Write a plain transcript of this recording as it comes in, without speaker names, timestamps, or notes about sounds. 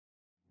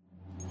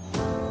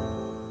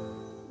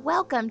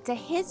Welcome to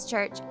His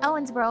Church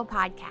Owensboro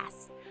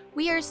Podcast.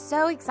 We are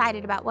so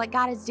excited about what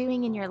God is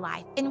doing in your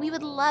life, and we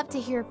would love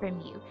to hear from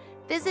you.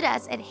 Visit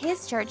us at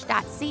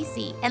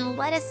hischurch.cc and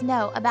let us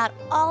know about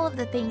all of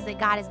the things that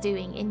God is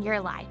doing in your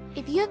life.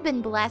 If you have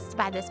been blessed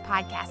by this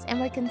podcast and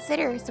would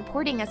consider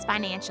supporting us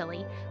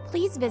financially,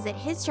 please visit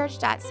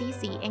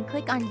hischurch.cc and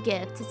click on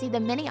Give to see the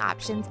many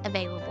options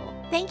available.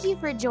 Thank you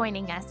for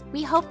joining us.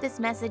 We hope this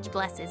message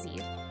blesses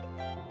you.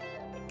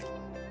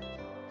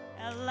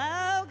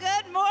 Hello,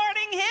 good morning,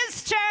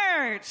 His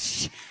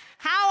Church.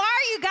 How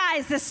are you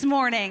guys this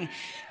morning?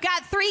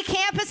 Got 3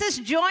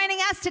 campuses joining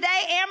us today.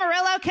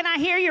 Amarillo, can I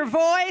hear your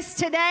voice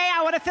today?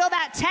 I want to feel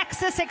that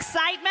Texas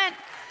excitement.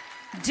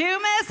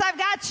 Dumas, I've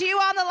got you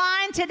on the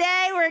line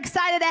today. We're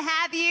excited to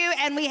have you.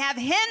 And we have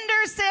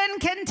Henderson,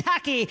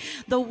 Kentucky,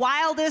 the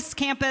wildest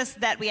campus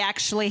that we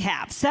actually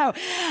have. So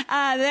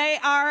they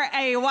are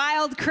a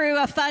wild crew,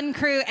 a fun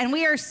crew, and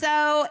we are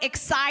so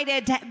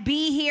excited to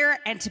be here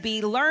and to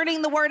be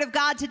learning the Word of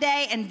God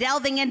today and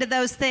delving into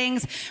those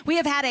things. We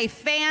have had a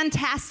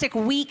fantastic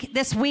week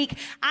this week.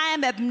 I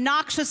am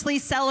obnoxiously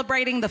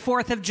celebrating the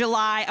 4th of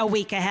July a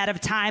week ahead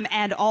of time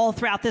and all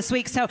throughout this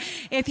week. So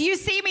if you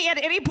see me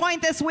at any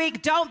point this week,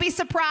 don't be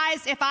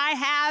surprised if I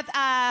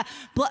have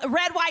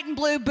red, white, and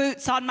blue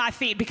boots on my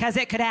feet, because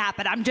it could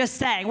happen. I'm just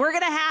saying. We're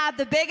going to have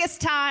the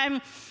biggest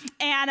time,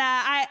 and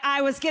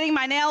I was getting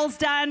my nails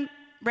done,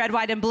 red,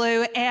 white, and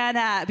blue,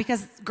 and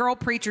because girl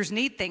preachers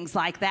need things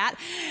like that.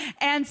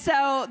 And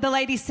so the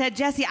lady said,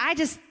 Jesse, I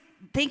just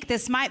think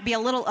this might be a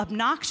little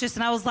obnoxious.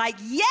 And I was like,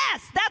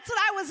 yes, that's what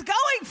I was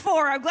going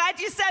for. I'm glad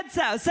you said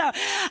so. So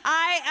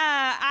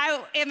I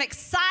am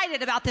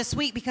excited about this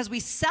week because we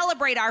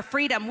celebrate our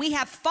freedom. We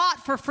have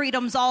fought for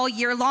freedoms all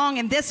year long,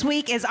 and this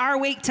week is our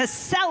week to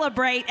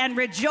celebrate and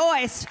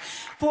rejoice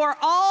for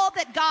all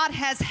that God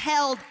has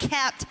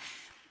kept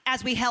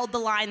as we held the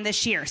line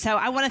this year. So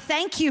I want to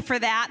thank you for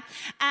that.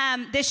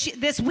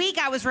 This week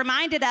I was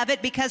reminded of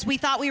it because we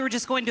thought we were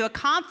just going to a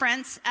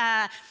conference,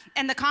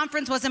 and the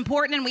conference was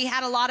important, and we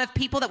had a lot of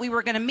people that we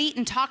were going to meet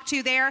and talk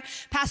to there.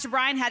 Pastor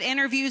Brian had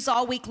interviews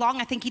all week long.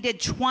 I think he did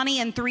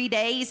 20 in 3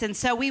 days, and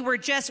so we were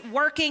just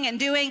working and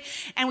doing,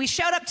 and we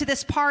showed up to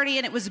this party,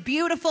 and it was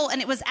beautiful,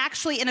 and it was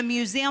actually in a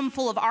museum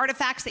full of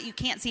artifacts that you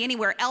can't see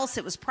anywhere else.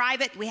 It was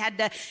private. They had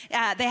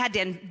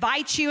to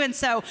invite you, and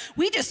so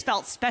we just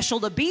felt special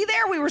to be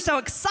there. We were so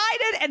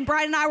excited, and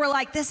Brian and I were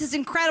like, this is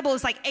incredible. It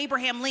was like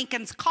Abraham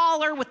Lincoln's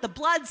collar with the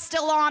blood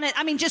still on it.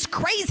 I mean, just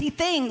crazy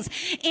things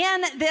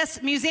in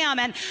this museum.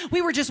 And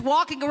we were just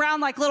walking around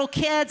like little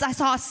kids. I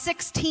saw a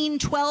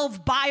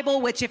 1612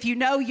 Bible, which if you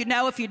know, you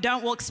know. If you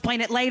don't, we'll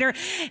explain it later.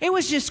 It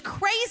was just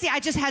crazy.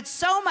 I just had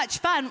so much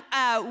fun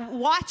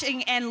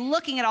watching and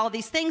looking at all of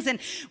these things. And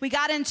we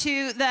got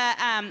into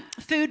the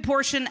food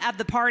portion of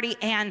the party,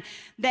 and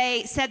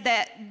they said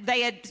that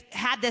they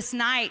had this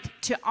night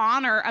to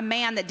honor a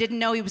man that didn't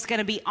know he was going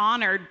to be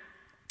honored.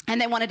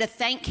 And they wanted to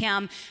thank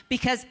him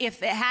because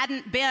if it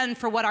hadn't been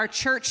for what our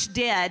church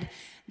did,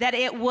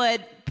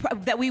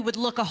 that we would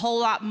look a whole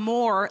lot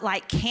more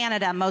like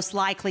Canada, most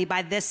likely,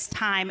 by this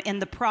time in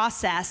the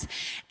process.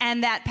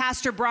 And that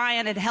Pastor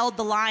Brian had held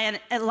the line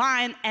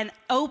and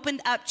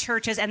opened up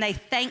churches, and they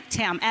thanked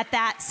him at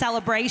that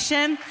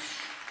celebration.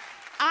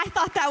 I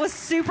thought that was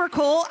super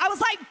cool. I was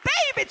like,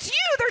 babe, it's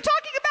you. They're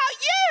talking about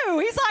you.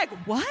 He's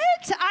like, what?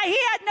 He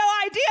had no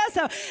idea.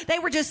 So they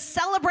were just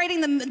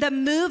celebrating the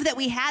move that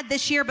we had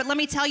this year. But let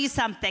me tell you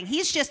something.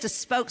 He's just a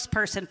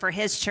spokesperson for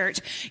his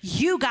church.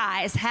 You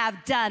guys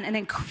have done an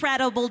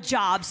incredible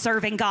job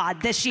serving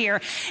God this year.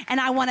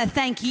 And I want to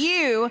thank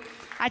you.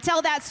 I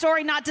tell that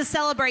story not to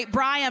celebrate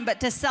Brian,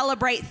 but to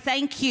celebrate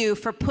thank you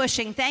for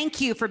pushing.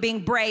 Thank you for being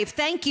brave.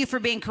 Thank you for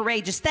being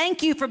courageous.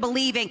 Thank you for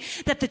believing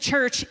that the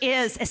church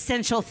is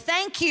essential.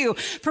 Thank you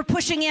for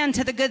pushing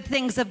into the good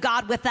things of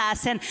God with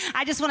us. And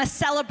I just want to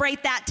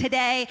celebrate that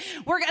today.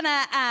 We're going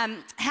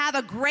to have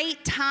a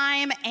great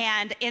time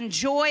and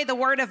enjoy the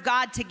Word of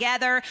God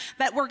together,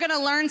 but we're going to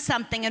learn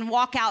something and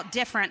walk out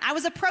different. I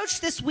was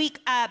approached this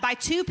week by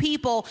 2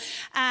 people,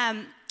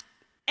 and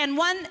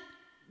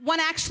one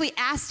actually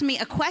asked me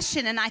a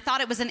question, and I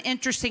thought it was an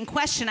interesting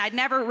question. I'd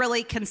never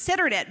really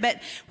considered it,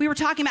 but we were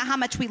talking about how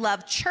much we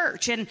love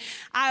church, and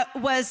I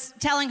was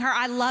telling her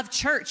I love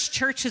church.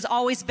 Church has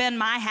always been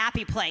my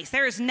happy place.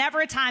 There is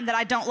never a time that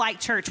I don't like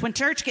church. When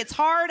church gets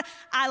hard,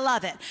 I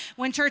love it.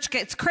 When church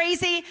gets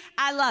crazy,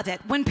 I love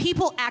it. When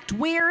people act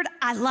weird,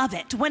 I love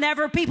it.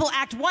 Whenever people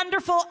act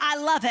wonderful, I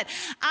love it.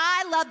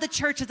 I love the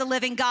church of the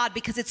living God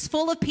because it's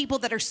full of people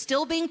that are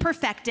still being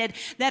perfected,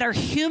 that are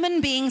human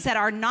beings that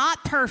are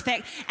not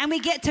perfect, and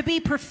we get to be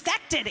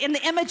perfected in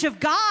the image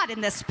of God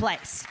in this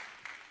place.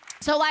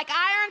 So like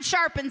iron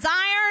sharpens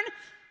iron,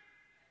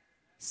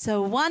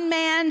 so one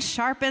man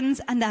sharpens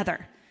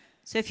another.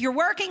 So if you're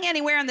working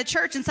anywhere in the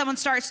church and someone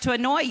starts to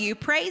annoy you,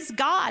 praise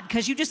God,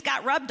 because you just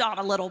got rubbed on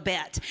a little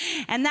bit.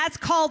 And that's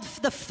called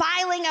the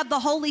filing of the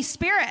Holy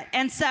Spirit.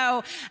 And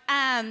so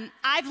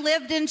I've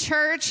lived in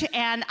church,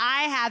 and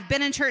I have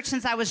been in church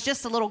since I was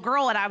just a little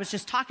girl, and I was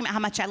just talking about how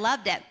much I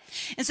loved it.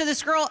 And so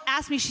this girl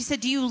asked me, she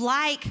said, do you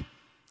like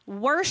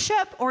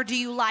worship or do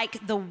you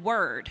like the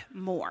word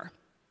more?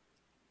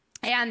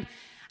 And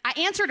I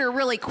answered her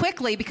really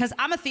quickly because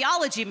I'm a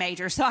theology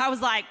major. So I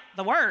was like,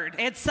 the word,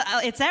 it's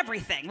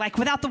everything. Like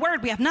without the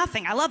word, we have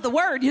nothing. I love the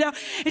word, you know?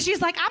 And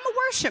she's like, I'm a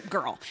worship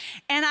girl.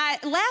 And I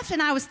left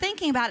and I was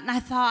thinking about it and I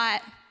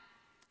thought,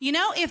 you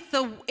know,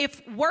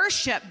 if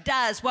worship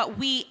does what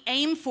we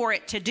aim for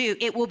it to do,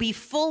 it will be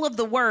full of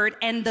the word,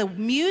 and the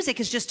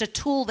music is just a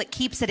tool that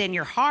keeps it in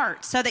your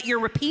heart so that you're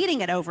repeating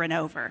it over and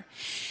over.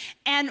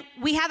 And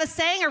we have a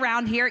saying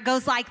around here, it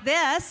goes like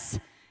this: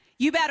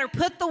 you better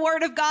put the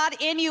word of God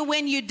in you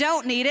when you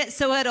don't need it,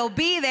 so it'll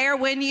be there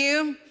when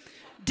you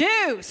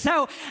do.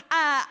 So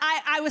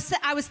I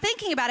was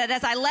thinking about it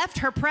as I left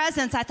her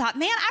presence. I thought,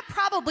 man, I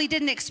probably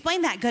didn't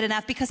explain that good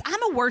enough because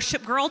I'm a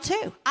worship girl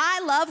too.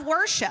 I love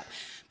worship.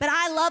 But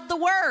I love the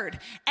word,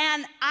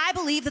 and I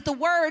believe that the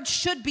word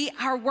should be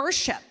our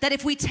worship, that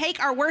if we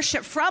take our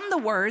worship from the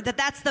word,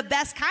 that's the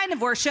best kind of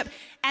worship,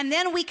 and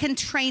then we can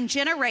train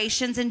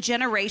generations and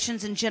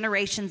generations and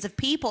generations of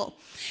people.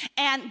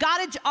 And God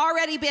had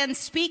already been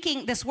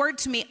speaking this word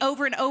to me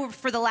over and over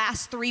for the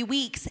last 3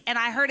 weeks, and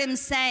I heard him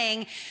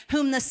saying,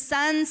 whom the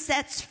Son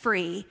sets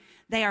free,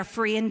 they are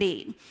free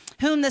indeed.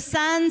 Whom the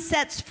Son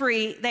sets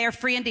free, they are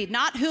free indeed.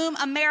 Not whom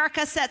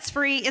America sets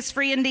free is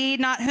free indeed.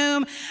 Not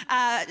whom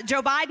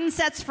Joe Biden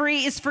sets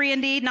free is free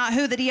indeed. Not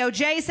who the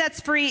DOJ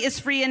sets free is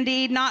free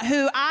indeed. Not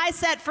who I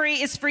set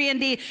free is free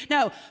indeed.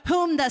 No,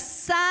 whom the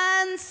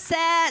Son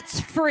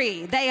sets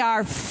free, they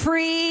are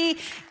free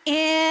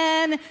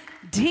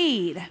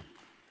indeed.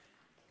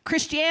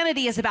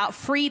 Christianity is about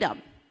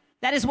freedom.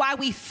 That is why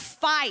we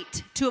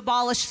fight to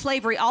abolish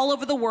slavery all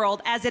over the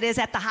world, as it is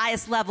at the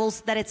highest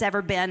levels that it's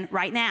ever been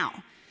right now.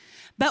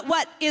 But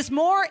what is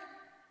more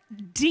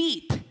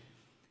deep,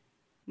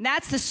 and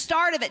that's the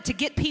start of it, to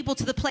get people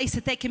to the place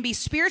that they can be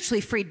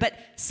spiritually freed. But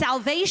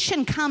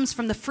salvation comes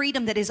from the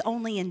freedom that is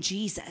only in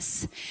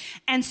Jesus.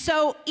 And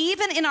so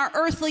even in our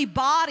earthly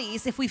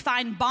bodies, if we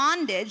find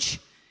bondage,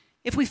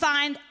 if we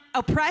find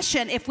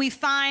oppression, if we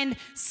find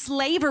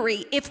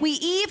slavery, if we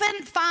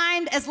even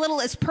find as little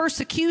as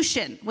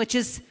persecution, which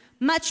is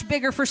much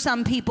bigger for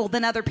some people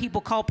than other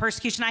people call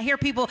persecution. I hear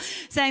people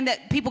saying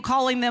that people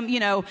calling them,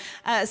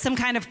 some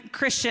kind of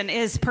Christian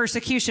is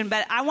persecution.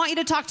 But I want you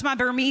to talk to my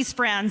Burmese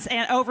friends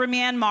over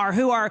Myanmar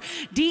who are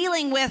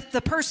dealing with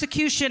the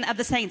persecution of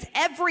the saints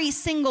every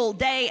single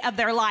day of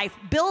their life.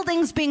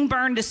 Buildings being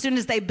burned as soon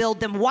as they build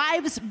them.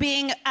 Wives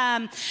being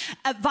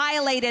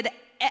violated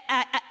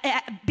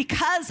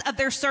because of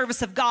their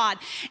service of God.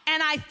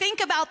 And I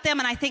think about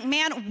them and I think,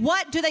 man,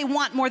 what do they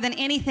want more than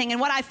anything?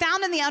 And what I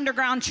found in the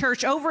underground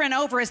church over and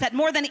over is that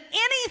more than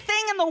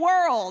anything in the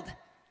world,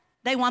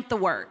 they want the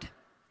word.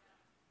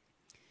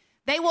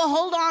 They will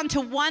hold on to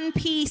one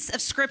piece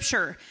of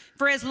scripture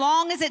for as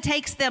long as it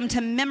takes them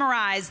to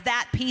memorize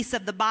that piece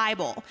of the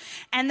Bible.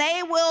 And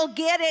they will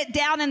get it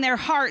down in their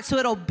heart so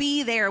it'll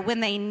be there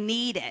when they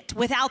need it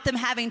without them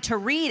having to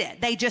read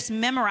it. They just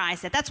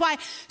memorize it. That's why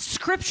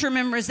scripture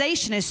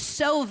memorization is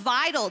so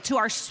vital to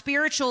our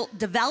spiritual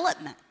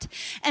development.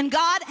 And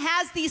God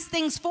has these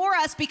things for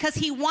us because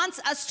he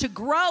wants us to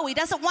grow. He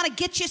doesn't want to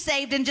get you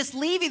saved and just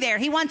leave you there.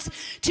 He wants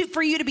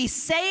for you to be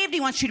saved. He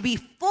wants you to be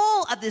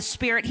full of the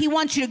Spirit. He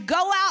wants you to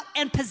go out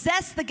and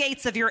possess the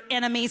gates of your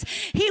enemies.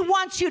 He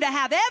wants you to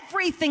have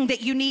everything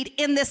that you need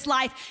in this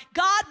life.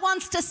 God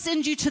wants to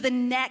send you to the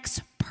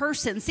next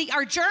person. See,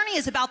 our journey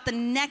is about the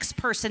next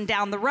person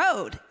down the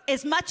road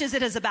as much as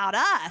it is about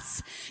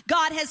us.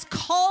 God has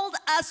called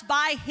us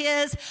by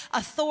his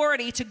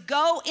authority to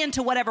go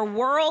into whatever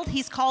world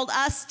he's called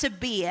us to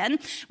be in,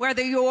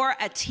 whether you're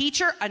a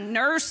teacher, a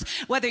nurse,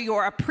 whether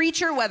you're a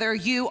preacher, whether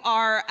you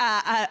are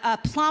a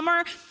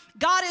plumber.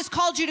 God has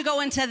called you to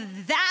go into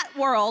that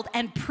world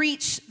and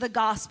preach the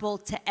gospel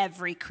to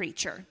every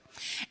creature.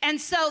 And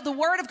so the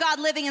word of God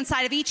living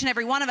inside of each and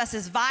every one of us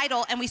is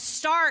vital. And we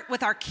start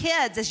with our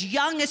kids as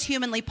young as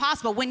humanly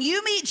possible. When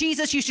you meet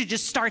Jesus, you should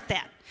just start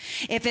then.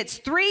 If it's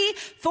 3,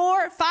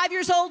 4, 5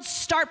 years old,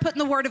 start putting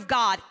the word of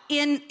God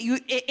in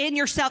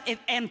yourself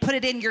and put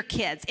it in your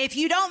kids. If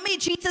you don't meet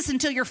Jesus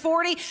until you're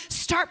 40,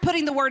 start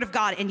putting the word of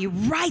God in you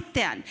right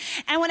then.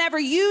 And whenever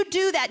you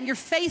do that and you're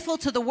faithful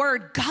to the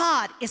word,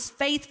 God is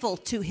faithful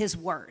to his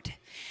word.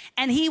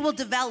 And he will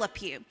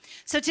develop you.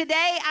 So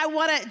today I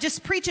want to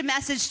just preach a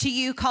message to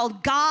you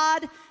called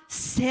God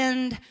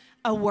Send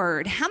a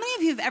Word. How many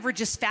of you have ever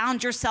just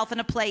found yourself in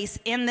a place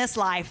in this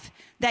life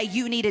that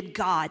you needed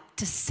God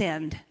to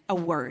send a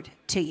word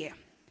to you?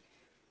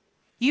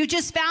 You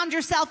just found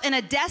yourself in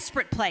a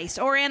desperate place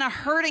or in a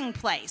hurting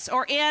place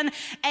or in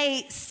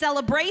a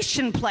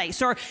celebration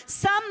place or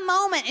some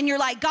moment and you're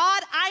like,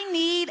 God, I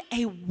need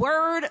a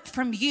word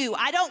from you.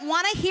 I don't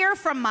want to hear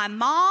from my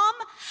mom.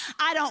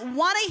 I don't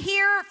want to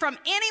hear from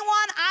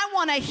anyone. I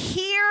want to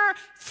hear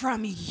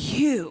from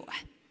you.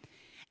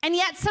 And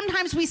yet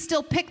sometimes we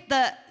still pick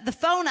the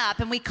phone up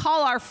and we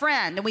call our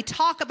friend and we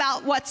talk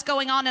about what's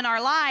going on in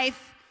our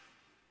life.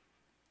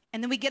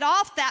 And then we get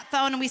off that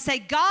phone and we say,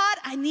 God,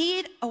 I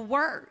need a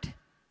word.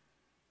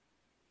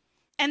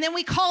 And then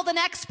we call the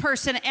next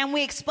person and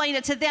we explain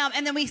it to them.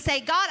 And then we say,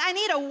 God, I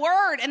need a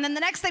word. And then the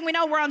next thing we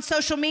know, we're on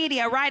social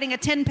media writing a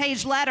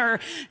 10-page letter,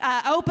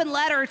 open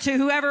letter to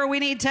whoever we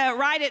need to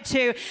write it to.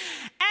 And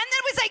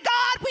then we say,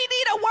 God, we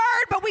need a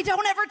word, but we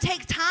don't ever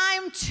take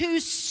time to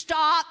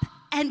stop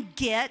and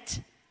get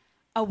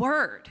a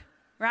word,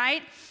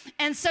 right?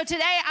 And so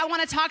today I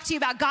want to talk to you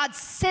about God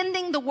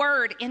sending the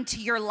word into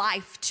your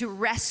life to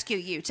rescue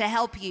you, to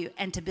help you,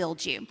 and to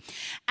build you.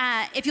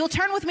 If you'll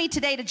turn with me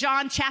today to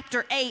John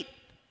chapter 8,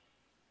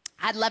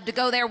 I'd love to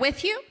go there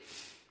with you.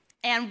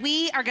 And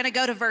we are going to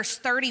go to verse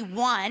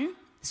 31.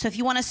 So if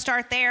you want to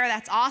start there,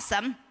 that's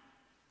awesome.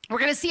 We're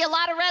going to see a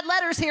lot of red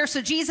letters here,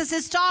 so Jesus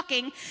is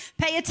talking.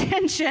 Pay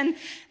attention.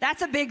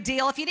 That's a big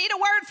deal. If you need a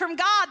word from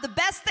God, the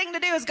best thing to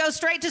do is go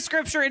straight to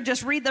Scripture and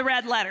just read the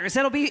red letters.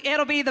 It'll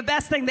be the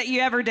best thing that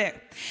you ever do.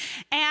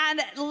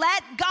 And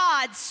let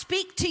God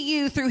speak to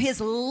you through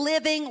his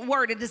living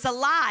word. It is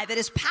alive. It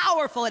is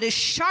powerful. It is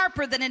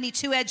sharper than any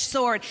two-edged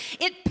sword.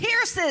 It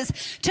pierces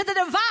to the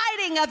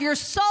dividing of your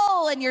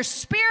soul and your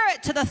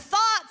spirit, to the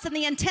thoughts and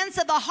the intents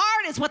of the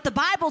heart, is what the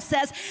Bible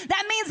says.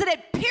 That means that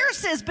it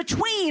pierces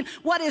between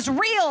what is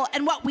real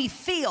and what we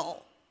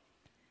feel.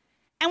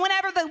 And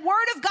whenever the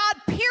word of God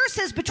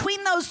pierces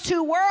between those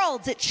two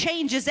worlds, it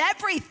changes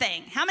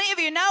everything. How many of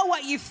you know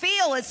what you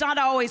feel is not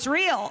always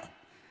real?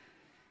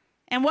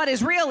 And what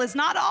is real is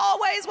not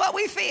always what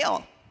we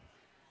feel.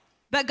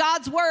 But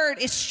God's word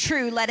is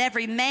true. Let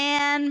every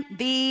man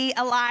be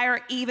a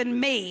liar, even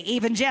me,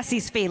 even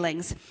Jesse's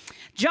feelings.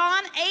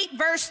 John 8,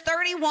 verse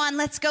 31,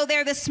 let's go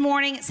there this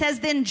morning. It says,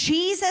 then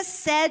Jesus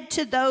said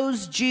to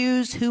those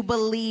Jews who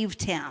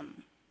believed him,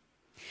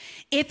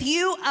 if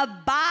you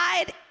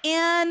abide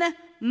in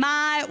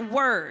my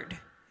word,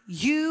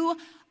 you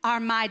are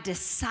my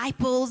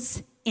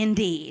disciples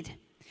indeed.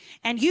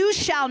 And you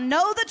shall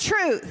know the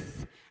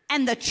truth,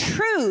 and the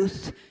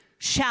truth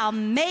shall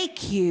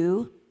make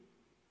you,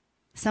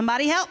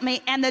 somebody help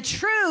me, and the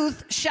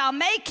truth shall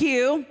make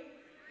you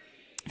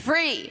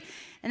free.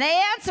 And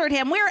they answered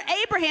him, we are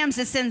Abraham's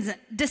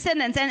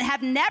descendants and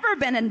have never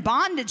been in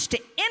bondage to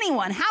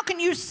anyone. How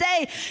can you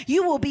say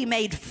you will be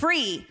made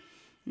free?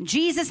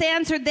 Jesus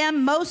answered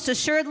them, most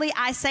assuredly,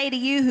 I say to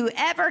you,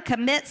 whoever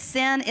commits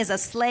sin is a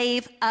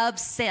slave of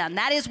sin.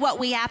 That is what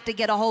we have to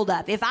get a hold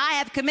of. If I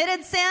have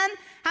committed sin,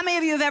 how many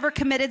of you have ever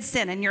committed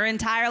sin in your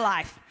entire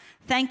life?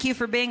 Thank you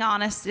for being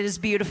honest. It is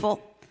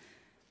beautiful.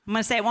 I'm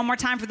going to say it one more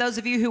time for those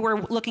of you who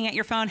were looking at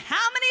your phone.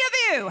 How many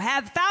of you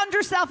have found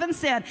yourself in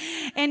sin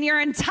in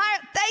your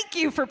thank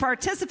you for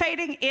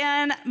participating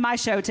in my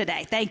show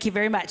today. Thank you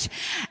very much.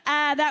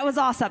 That was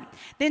awesome.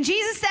 Then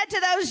Jesus said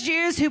to those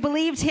Jews who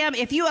believed him,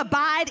 if you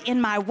abide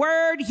in my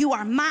word, you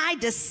are my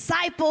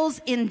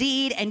disciples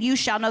indeed, and you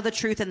shall know the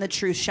truth, and the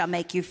truth shall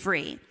make you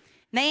free. And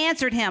they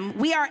answered him,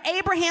 we are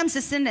Abraham's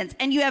descendants,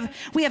 and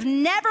we have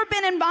never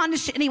been in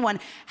bondage to anyone.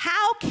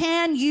 How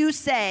can you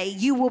say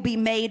you will be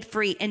made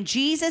free? And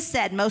Jesus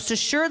said, most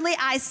assuredly,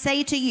 I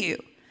say to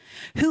you,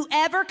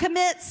 whoever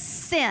commits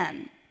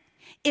sin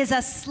is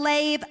a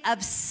slave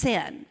of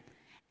sin.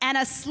 And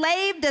a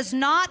slave does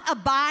not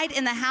abide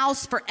in the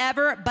house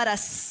forever, but a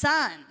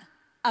son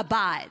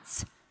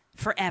abides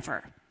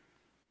forever.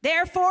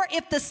 Therefore,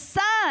 if the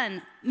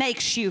Son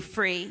makes you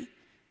free,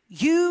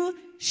 you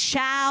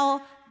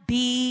shall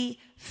be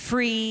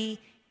free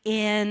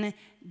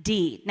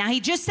indeed. Now, he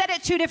just said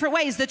it two different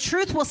ways. The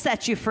truth will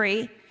set you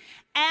free,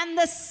 and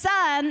the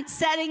Son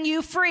setting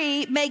you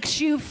free makes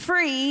you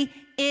free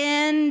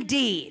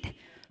indeed.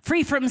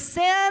 Free from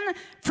sin,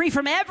 free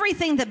from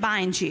everything that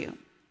binds you.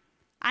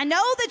 I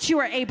know that you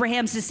are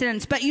Abraham's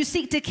descendants, but you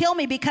seek to kill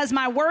me because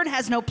my word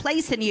has no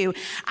place in you.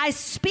 I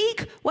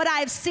speak what I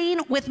have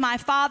seen with my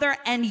father,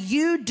 and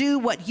you do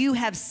what you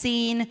have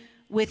seen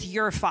with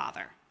your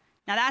father.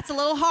 Now that's a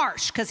little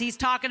harsh because he's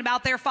talking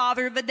about their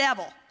father, the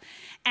devil.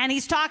 And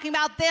he's talking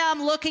about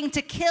them looking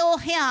to kill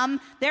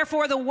him.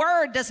 Therefore, the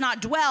word does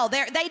not dwell.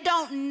 They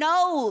don't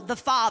know the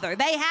Father.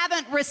 They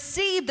haven't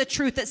received the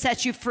truth that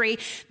sets you free.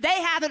 They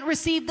haven't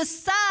received the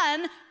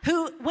Son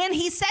who, when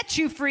he sets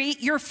you free,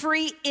 you're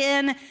free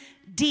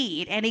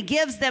indeed. And he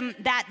gives them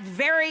that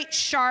very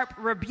sharp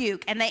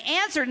rebuke. And they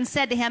answered and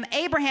said to him,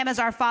 Abraham is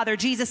our father.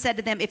 Jesus said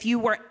to them, if you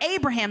were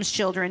Abraham's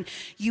children,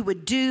 you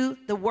would do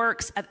the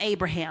works of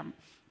Abraham.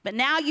 But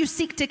now you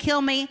seek to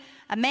kill me,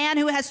 a man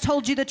who has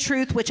told you the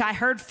truth, which I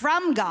heard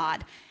from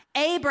God.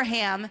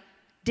 Abraham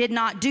did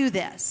not do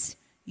this.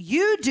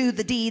 You do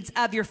the deeds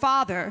of your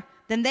father.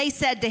 Then they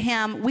said to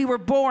him, we were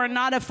born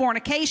not of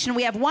fornication.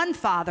 We have one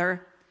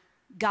Father,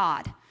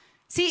 God.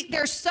 See,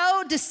 they're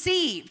so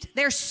deceived.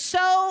 They're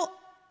so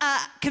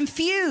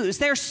confused.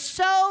 They're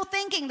so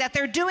thinking that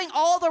they're doing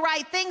all the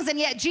right things. And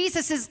yet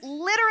Jesus is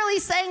literally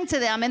saying to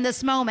them in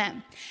this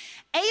moment,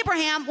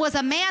 Abraham was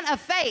a man of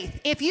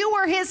faith. If you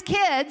were his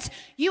kids,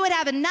 you would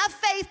have enough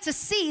faith to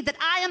see that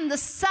I am the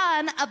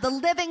Son of the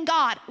living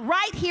God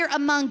right here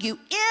among you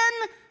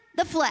in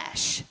the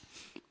flesh.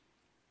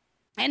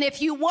 And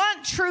if you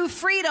want true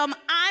freedom,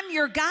 I'm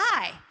your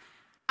guy.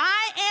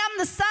 I am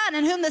the Son,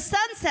 and whom the Son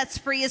sets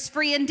free is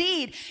free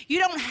indeed. You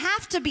don't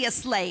have to be a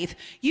slave.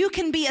 You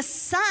can be a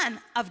son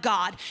of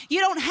God. You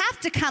don't have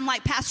to come,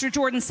 like Pastor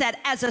Jordan said,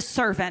 as a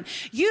servant.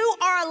 You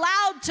are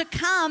allowed to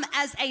come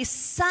as a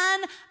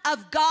son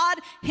of God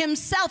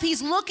himself.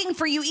 He's looking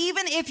for you.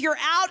 Even if you're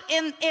out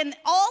in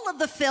all of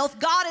the filth,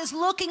 God is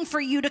looking for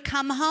you to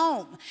come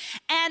home.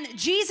 And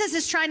Jesus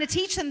is trying to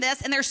teach them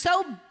this, and they're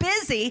so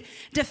busy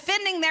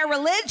defending their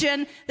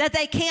religion that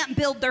they can't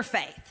build their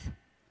faith.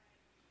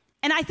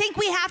 And I think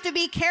we have to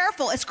be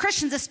careful as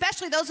Christians,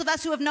 especially those of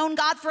us who have known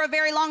God for a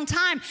very long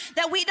time,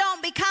 that we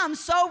don't become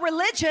so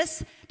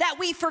religious that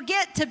we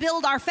forget to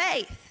build our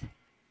faith.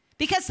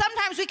 Because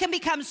sometimes we can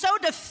become so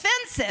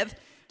defensive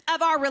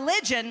of our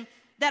religion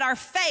that our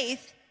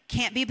faith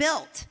can't be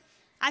built.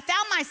 I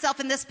found myself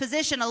in this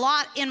position a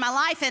lot in my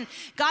life, and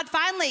God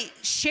finally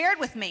shared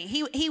with me.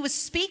 He was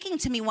speaking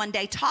to me one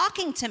day,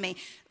 talking to me.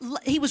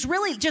 He was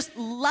really just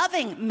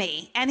loving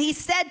me. And he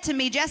said to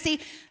me, Jesse,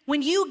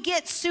 when you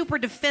get super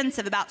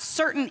defensive about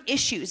certain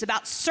issues,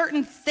 about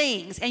certain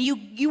things, and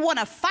you want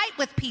to fight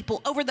with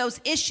people over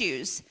those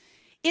issues,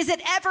 is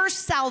it ever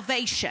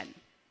salvation?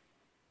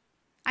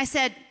 I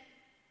said,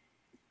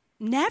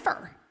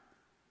 never.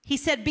 He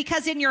said,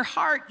 because in your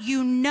heart,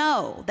 you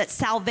know that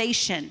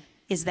salvation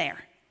is there.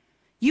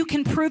 You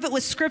can prove it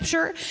with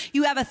scripture.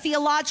 You have a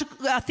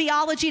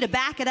theology to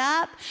back it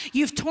up.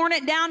 You've torn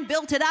it down,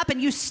 built it up,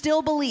 and you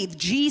still believe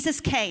Jesus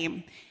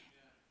came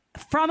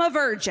from a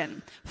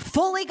virgin,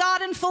 fully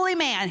God and fully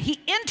man. He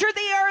entered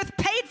the earth,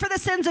 paid for the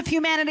sins of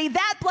humanity.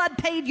 That blood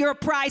paid your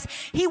price.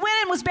 He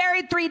went and was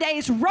buried 3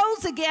 days,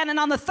 rose again, and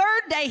on the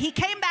third day, he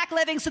came back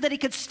living so that he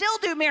could still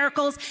do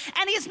miracles.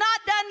 And he's not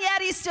done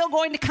yet. He's still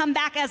going to come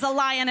back as a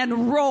lion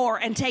and roar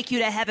and take you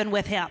to heaven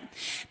with him.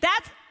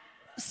 That's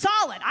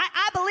solid.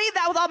 I believe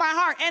that with all my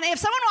heart. And if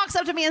someone walks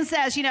up to me and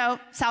says,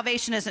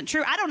 salvation isn't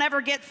true, I don't ever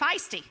get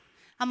feisty.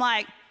 I'm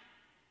like,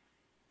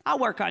 I'll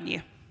work on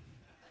you.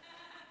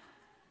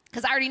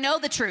 Because I already know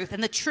the truth,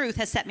 and the truth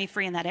has set me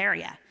free in that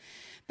area.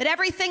 But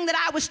everything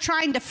that I was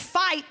trying to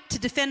fight to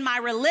defend my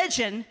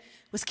religion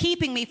was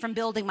keeping me from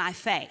building my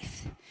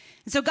faith.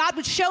 And so God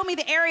would show me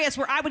the areas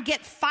where I would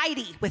get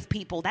fighty with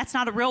people. That's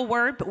not a real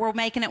word, but we're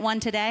making it one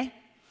today.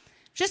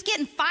 Just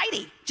getting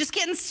fighty, just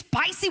getting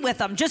spicy with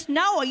them. Just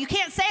no, you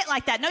can't say it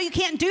like that. No, you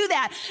can't do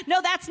that.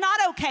 No, that's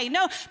not okay.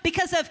 No,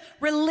 because of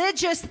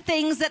religious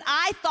things that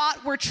I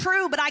thought were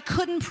true, but I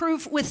couldn't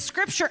prove with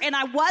scripture, and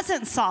I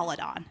wasn't solid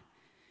on.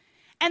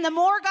 And the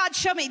more God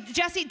showed me,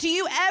 Jesse, do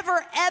you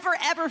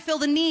ever feel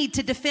the need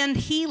to defend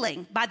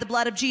healing by the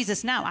blood of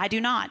Jesus? No, I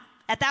do not.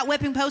 At that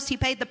whipping post, he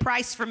paid the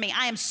price for me.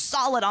 I am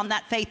solid on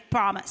that faith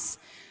promise.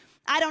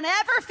 I don't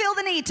ever feel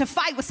the need to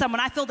fight with someone.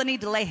 I feel the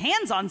need to lay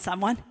hands on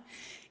someone.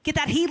 Get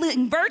that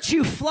healing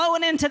virtue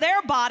flowing into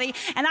their body,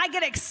 and I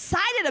get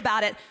excited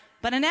about it,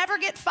 but I never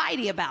get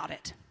fighty about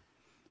it.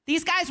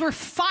 These guys were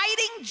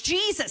fighting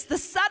Jesus, the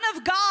Son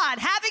of God,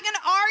 having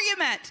an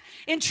argument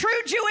in true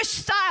Jewish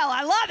style.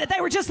 I love it. They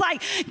were just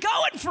like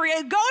going for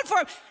him.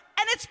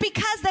 And it's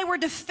because they were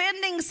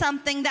defending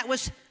something that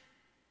was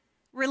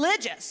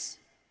religious,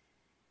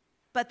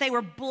 but they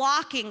were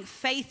blocking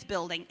faith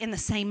building in the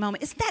same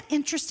moment. Isn't that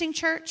interesting,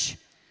 church?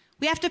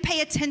 We have to pay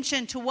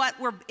attention to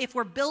if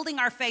we're building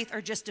our faith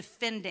or just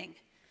defending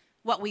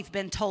what we've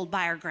been told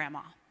by our grandma.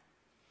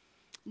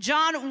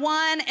 John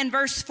 1 and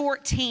verse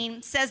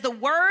 14 says, the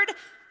Word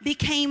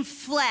became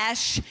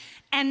flesh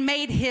and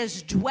made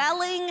his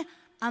dwelling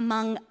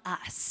among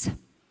us.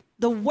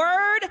 The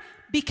Word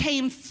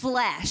became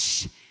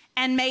flesh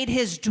and made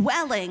his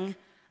dwelling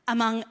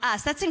among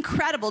us. That's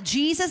incredible.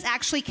 Jesus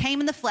actually came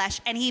in the flesh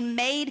and he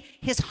made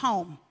his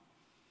home.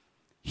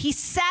 He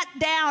sat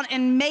down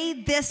and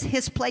made this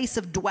his place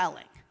of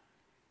dwelling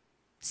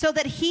so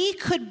that he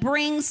could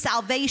bring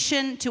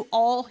salvation to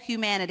all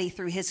humanity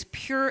through his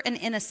pure and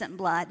innocent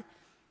blood.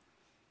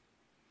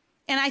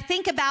 And I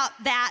think about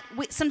that.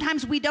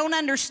 Sometimes we don't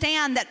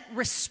understand that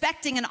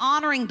respecting and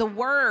honoring the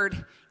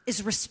Word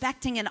is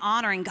respecting and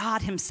honoring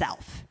God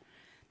himself.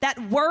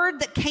 That Word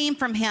that came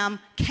from him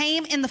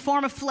came in the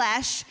form of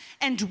flesh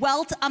and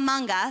dwelt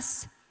among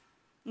us.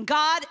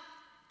 God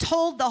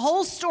told the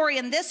whole story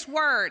in this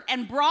word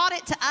and brought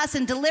it to us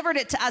and delivered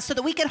it to us so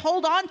that we could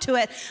hold on to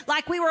it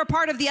like we were a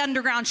part of the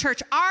underground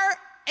church. Our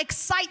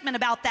excitement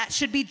about that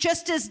should be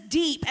just as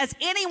deep as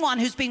anyone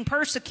who's being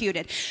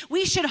persecuted.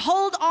 We should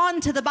hold on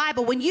to the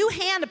Bible. When you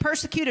hand a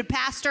persecuted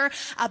pastor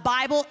a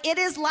Bible, it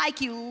is like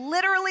you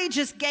literally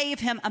just gave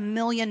him $1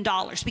 million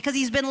because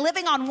he's been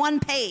living on one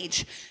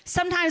page,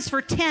 sometimes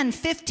for 10,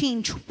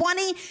 15,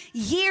 20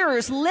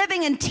 years,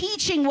 living and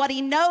teaching what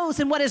he knows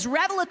and what is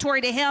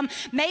revelatory to him.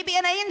 Maybe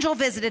an angel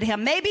visited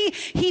him. Maybe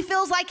he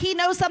feels like he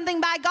knows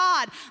something by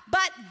God.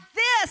 But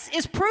this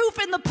is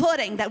proof in the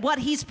pudding that what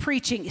he's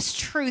preaching is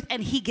truth,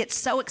 and he gets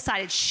so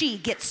excited. She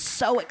gets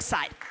so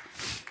excited.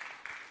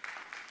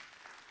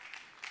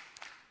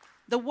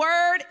 The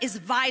Word is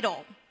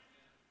vital.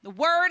 The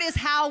Word is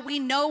how we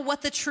know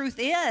what the truth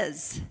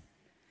is.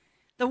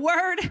 The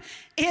Word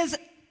is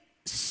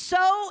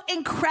so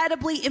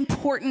incredibly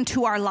important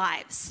to our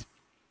lives.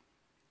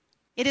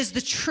 It is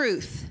the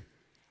truth,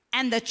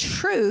 and the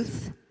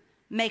truth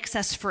makes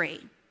us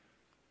free.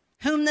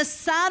 Whom the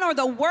Son or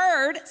the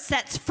Word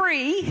sets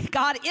free,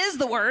 God is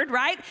the Word,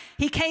 right?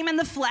 He came in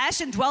the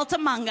flesh and dwelt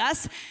among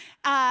us.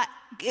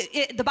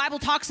 The Bible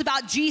talks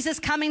about Jesus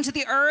coming to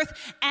the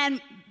earth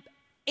and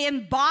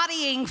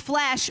embodying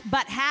flesh,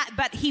 but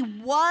he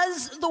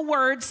was the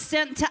Word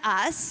sent to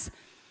us.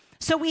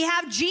 So we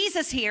have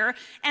Jesus here,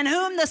 and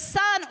whom the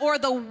Son or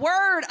the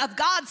Word of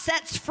God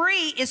sets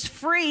free is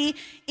free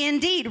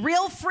indeed.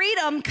 Real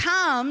freedom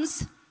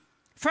comes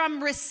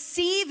from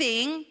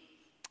receiving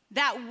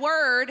that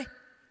Word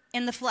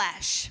in the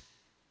flesh.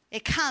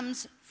 It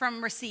comes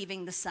from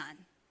receiving the Son.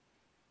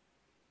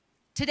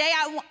 Today,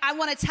 I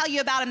want to tell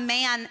you about a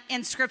man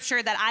in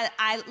Scripture that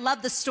I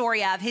love the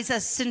story of. He's a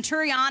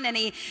centurion, and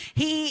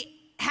he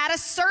had a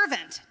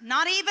servant,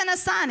 not even a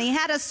son. He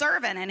had a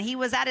servant, and he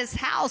was at his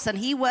house, and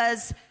he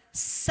was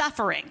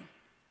suffering.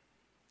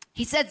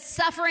 He said,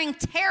 suffering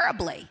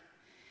terribly.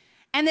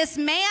 And this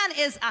man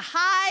is a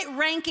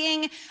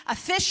high-ranking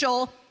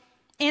official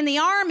in the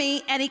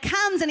army, and he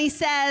comes and he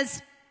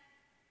says,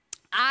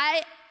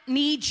 I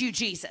need you,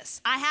 Jesus.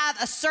 I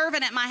have a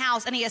servant at my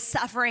house, and he is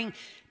suffering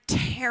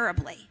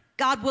terribly.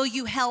 God, will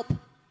you help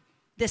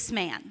this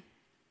man?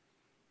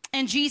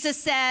 And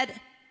Jesus said,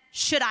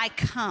 should I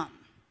come?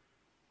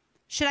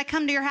 Should I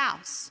come to your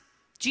house?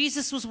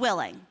 Jesus was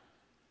willing.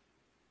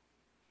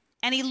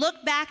 And he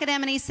looked back at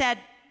him and he said,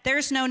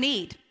 there's no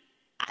need.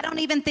 I don't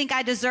even think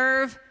I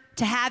deserve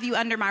to have you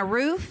under my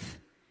roof.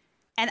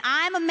 And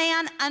I'm a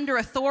man under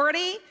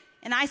authority.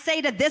 And I say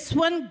to this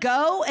one,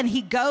 go, and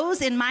he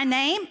goes in my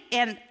name,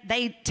 and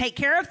they take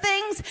care of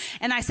things.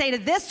 And I say to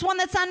this one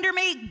that's under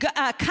me,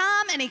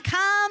 come, and he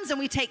comes, and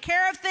we take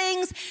care of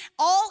things.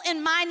 All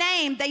in my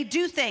name, they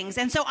do things.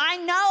 And so I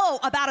know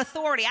about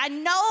authority. I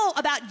know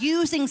about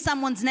using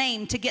someone's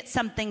name to get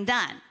something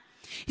done.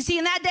 You see,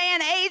 in that day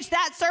and age,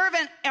 that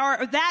servant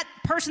or that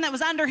person that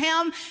was under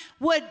him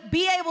would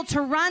be able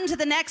to run to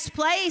the next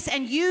place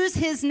and use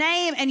his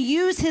name and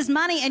use his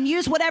money and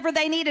use whatever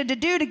they needed to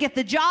do to get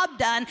the job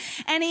done.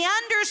 And he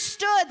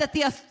understood that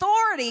the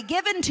authority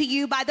given to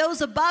you by those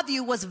above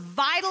you was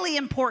vitally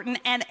important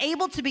and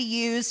able to be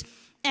used,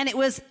 and it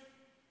was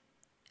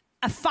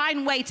a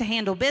fine way to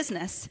handle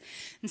business.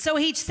 And so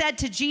he said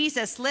to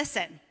Jesus,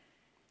 listen,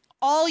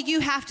 all you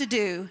have to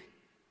do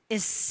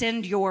is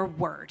send your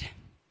word.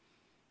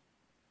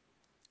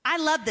 I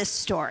love this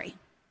story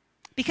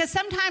because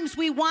sometimes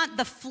we want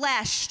the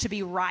flesh to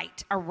be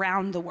right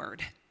around the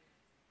word.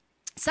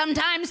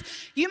 Sometimes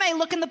you may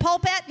look in the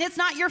pulpit and it's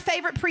not your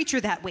favorite preacher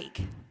that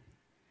week.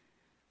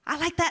 I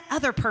like that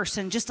other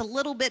person just a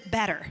little bit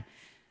better.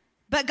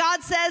 But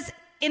God says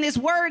in his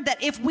word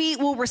that if we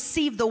will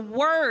receive the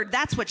word,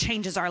 that's what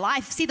changes our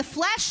life. See, the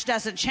flesh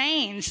doesn't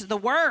change the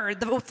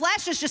word. The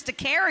flesh is just a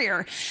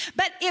carrier.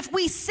 But if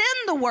we send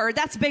the word,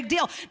 that's a big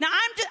deal. Now,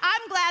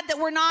 I'm glad that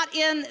we're not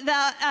in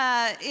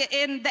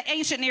the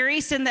ancient Near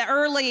East in the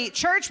early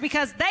church,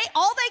 because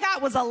all they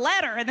got was a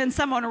letter and then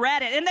someone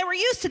read it. And they were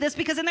used to this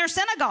because in their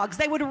synagogues,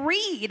 they would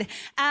read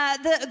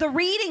the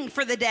reading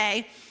for the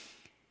day.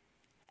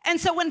 And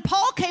so when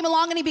Paul came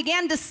along and he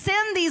began to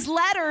send these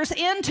letters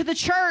into the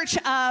church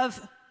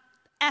of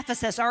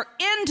Ephesus or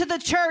into the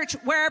church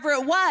wherever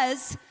it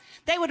was,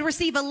 they would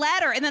receive a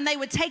letter, and then they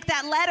would take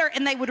that letter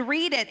and they would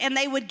read it, and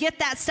they would get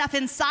that stuff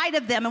inside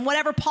of them. And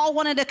whatever Paul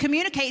wanted to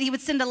communicate, he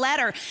would send a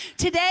letter.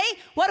 Today,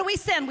 what do we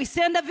send? We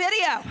send a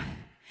video.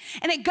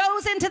 And it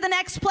goes into the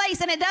next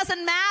place, and it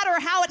doesn't matter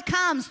how it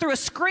comes, through a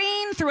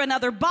screen, through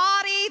another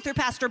body, through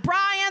Pastor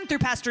Brian, through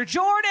Pastor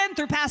Jordan,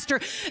 through Pastor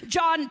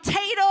John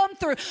Tatum,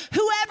 through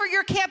whoever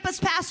your campus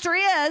pastor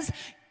is.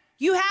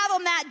 You have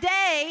them that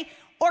day,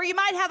 or you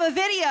might have a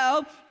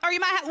video, or you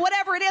might have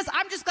whatever it is.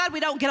 I'm just glad we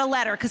don't get a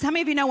letter, because how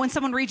many of you know when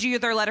someone reads you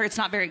their letter, it's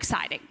not very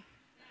exciting?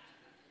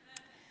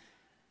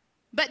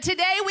 But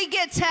today we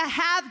get to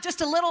have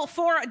just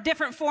a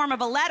different form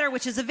of a letter,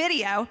 which is a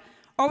video,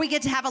 or we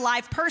get to have a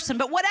live person.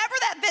 But whatever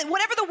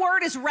the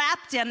word is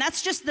wrapped in,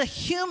 that's just the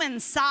human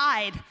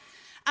side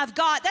of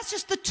God. That's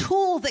just the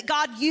tool that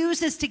God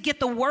uses to get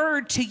the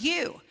word to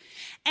you.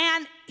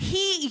 And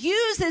he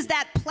uses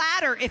that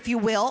platter, if you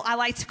will. I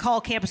like to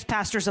call campus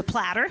pastors a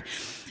platter,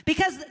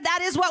 because that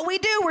is what we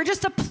do. We're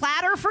just a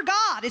platter for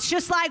God. It's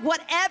just like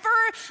whatever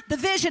the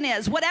vision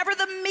is, whatever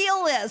the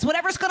meal is,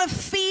 whatever's going to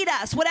feed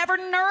us, whatever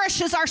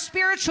nourishes our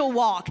spiritual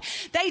walk,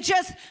 they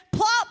just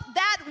plop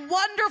that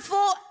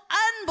wonderful,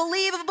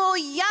 unbelievable,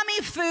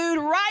 yummy food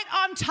right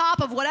on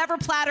top of whatever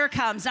platter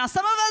comes. Now,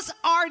 some of us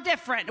are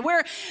different.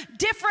 We're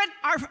different.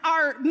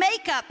 Our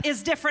makeup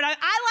is different.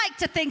 I like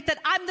to think that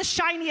I'm the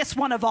shiniest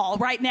one of all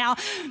right now,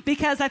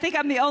 because I think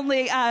I'm the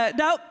only,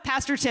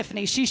 Pastor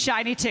Tiffany, she's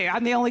shiny too.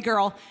 I'm the only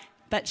girl,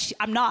 but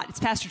I'm not. It's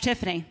Pastor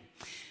Tiffany.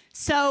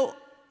 So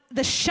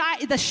the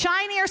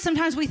shinier,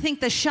 sometimes we think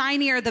the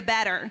shinier the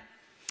better.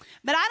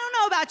 But I don't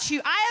know about you.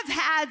 I have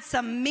had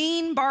some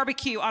mean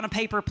barbecue on a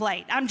paper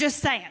plate. I'm just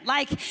saying.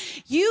 Like,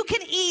 you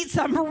can eat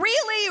some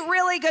really,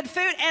 really good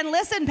food. And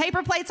listen,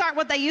 paper plates aren't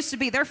what they used to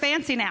be. They're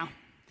fancy now.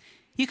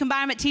 You can buy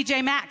them at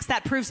TJ Maxx.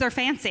 That proves they're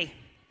fancy.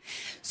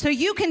 So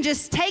you can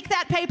just take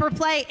that paper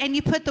plate and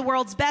you put the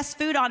world's best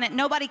food on it.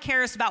 Nobody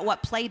cares about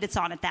what plate it's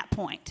on at that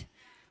point.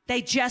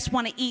 They just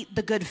want to eat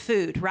the good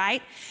food,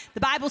 right? The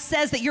Bible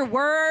says that your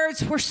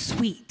words were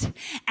sweet,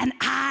 and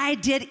I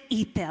did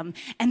eat them,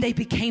 and they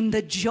became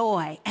the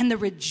joy and the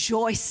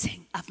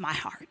rejoicing of my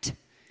heart.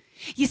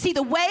 You see,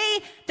 the way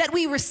that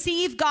we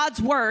receive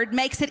God's word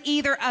makes it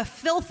either a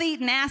filthy,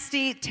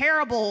 nasty,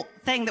 terrible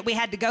thing that we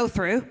had to go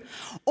through,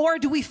 or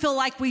do we feel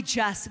like we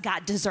just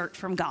got dessert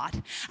from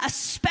God? A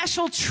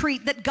special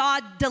treat that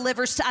God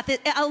delivers to us.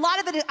 A lot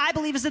of it, I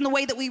believe, is in the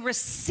way that we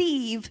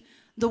receive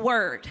the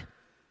word.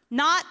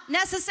 Not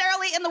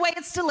necessarily in the way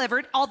it's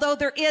delivered, although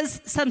there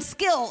is some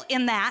skill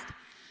in that,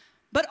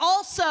 but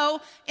also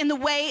in the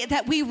way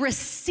that we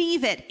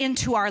receive it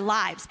into our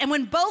lives. And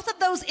when both of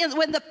those,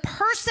 when the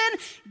person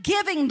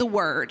giving the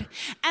word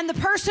and the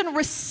person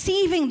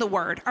receiving the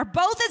word are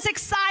both as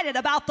excited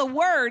about the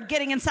word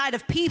getting inside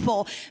of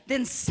people,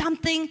 then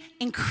something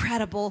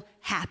incredible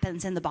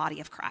happens in the body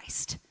of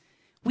Christ.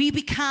 We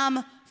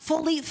become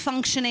fully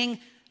functioning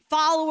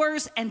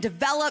followers and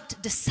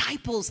developed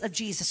disciples of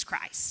Jesus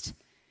Christ.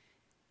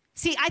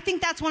 See, I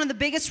think that's one of the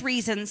biggest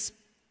reasons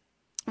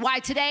why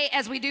today,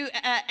 as we do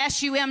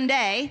SUM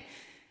Day,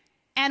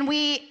 and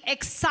we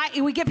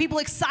get people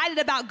excited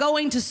about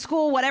going to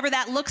school, whatever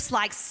that looks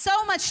like,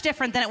 so much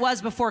different than it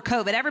was before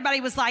COVID.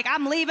 Everybody was like,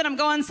 I'm leaving, I'm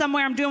going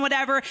somewhere, I'm doing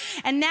whatever.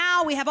 And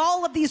now we have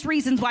all of these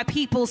reasons why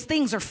people's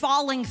things are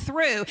falling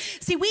through.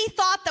 See, we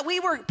thought that we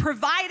were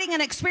providing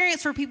an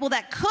experience for people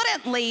that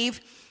couldn't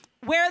leave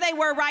where they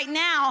were right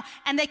now,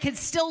 and they could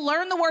still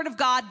learn the Word of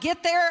God,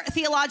 get their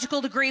theological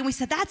degree. And we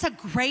said, that's a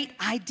great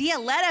idea.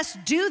 Let us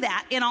do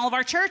that in all of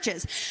our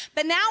churches.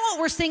 But now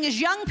what we're seeing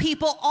is young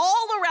people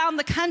all around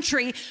the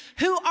country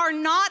who are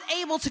not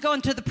able to go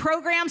into the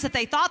programs that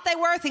they thought they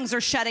were. Things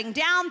are shutting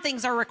down.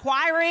 Things are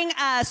requiring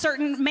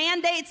certain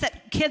mandates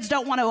that kids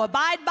don't want to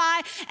abide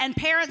by and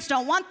parents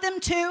don't want them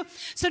to.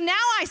 So now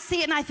I see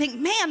it and I think,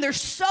 man, there's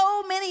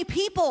so many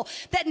people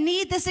that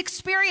need this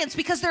experience,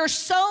 because there are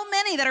so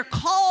many that are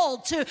called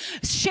to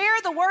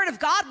share the word of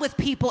God with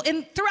people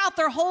throughout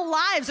their whole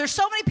lives. There's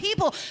so many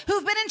people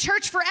who've been in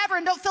church forever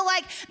and don't feel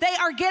like they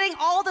are getting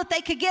all that they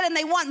could get, and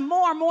they want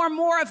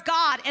more of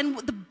God. And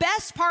the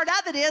best part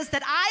of it is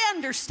that I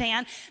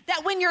understand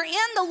that when you're in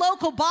the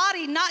local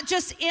body, not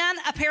just in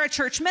a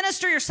parachurch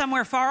ministry or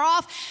somewhere far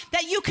off,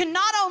 that you can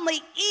not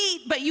only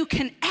eat, but you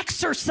can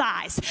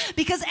exercise.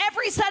 Because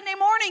every Sunday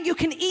morning you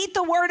can eat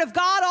the word of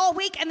God all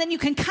week, and then you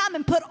can come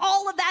and put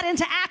all of that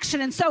into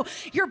action. And so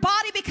your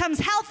body becomes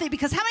healthy,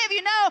 because how many of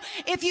you know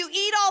if you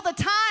eat all the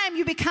time,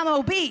 you become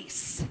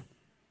obese?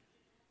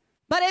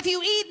 But if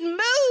you eat and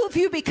move,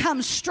 you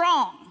become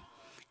strong.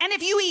 And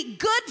if you eat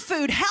good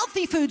food,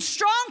 healthy food,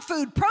 strong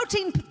food,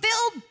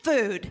 protein-filled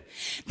food,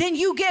 then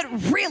you get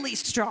really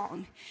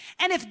strong.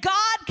 And if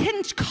God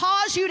can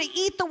cause you to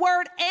eat the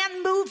word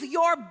and move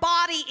your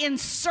body in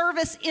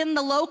service in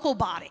the local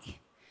body,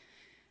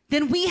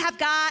 then we have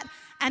got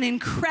an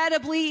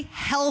incredibly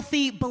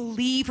healthy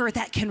believer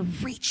that can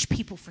reach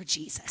people for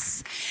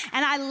Jesus.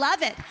 And I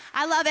love it.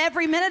 I love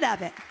every minute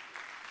of it.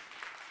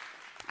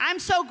 I'm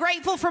so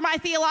grateful for my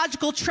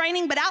theological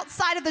training, but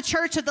outside of the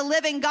Church of the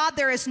Living God,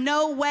 there is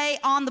no way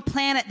on the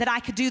planet that I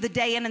could do the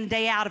day in and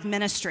day out of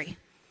ministry.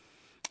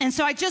 And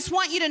so I just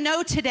want you to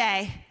know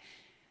today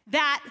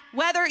that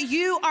whether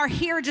you are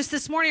here just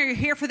this morning or you're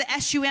here for the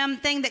SUM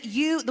thing, that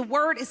the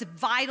word is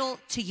vital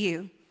to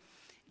you.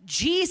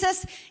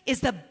 Jesus is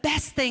the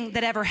best thing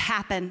that ever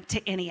happened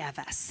to any of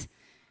us.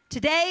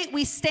 Today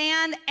we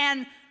stand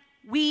and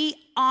we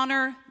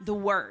honor the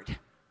word.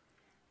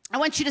 I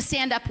want you to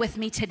stand up with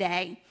me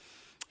today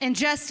and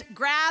just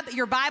grab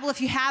your Bible if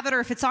you have it, or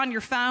if it's on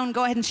your phone,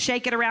 go ahead and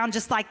shake it around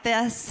just like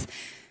this.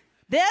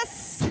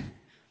 This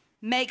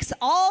makes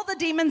all the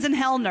demons in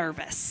hell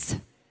nervous,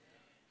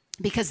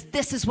 because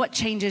this is what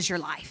changes your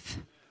life.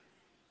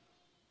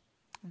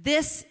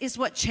 This is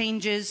what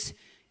changes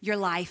your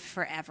life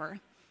forever.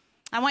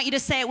 I want you to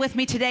say it with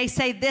me today.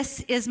 Say,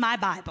 this is my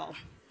Bible.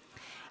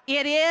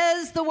 It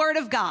is the Word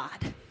of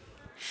God.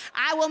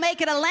 I will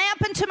make it a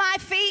lamp unto my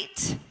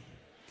feet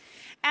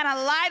and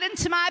a light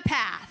unto my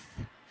path.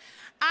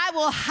 I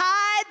will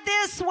hide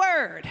this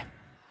word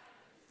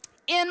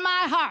in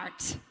my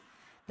heart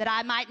that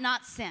I might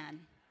not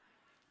sin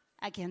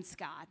against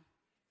God.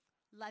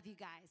 Love you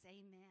guys.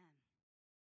 Amen.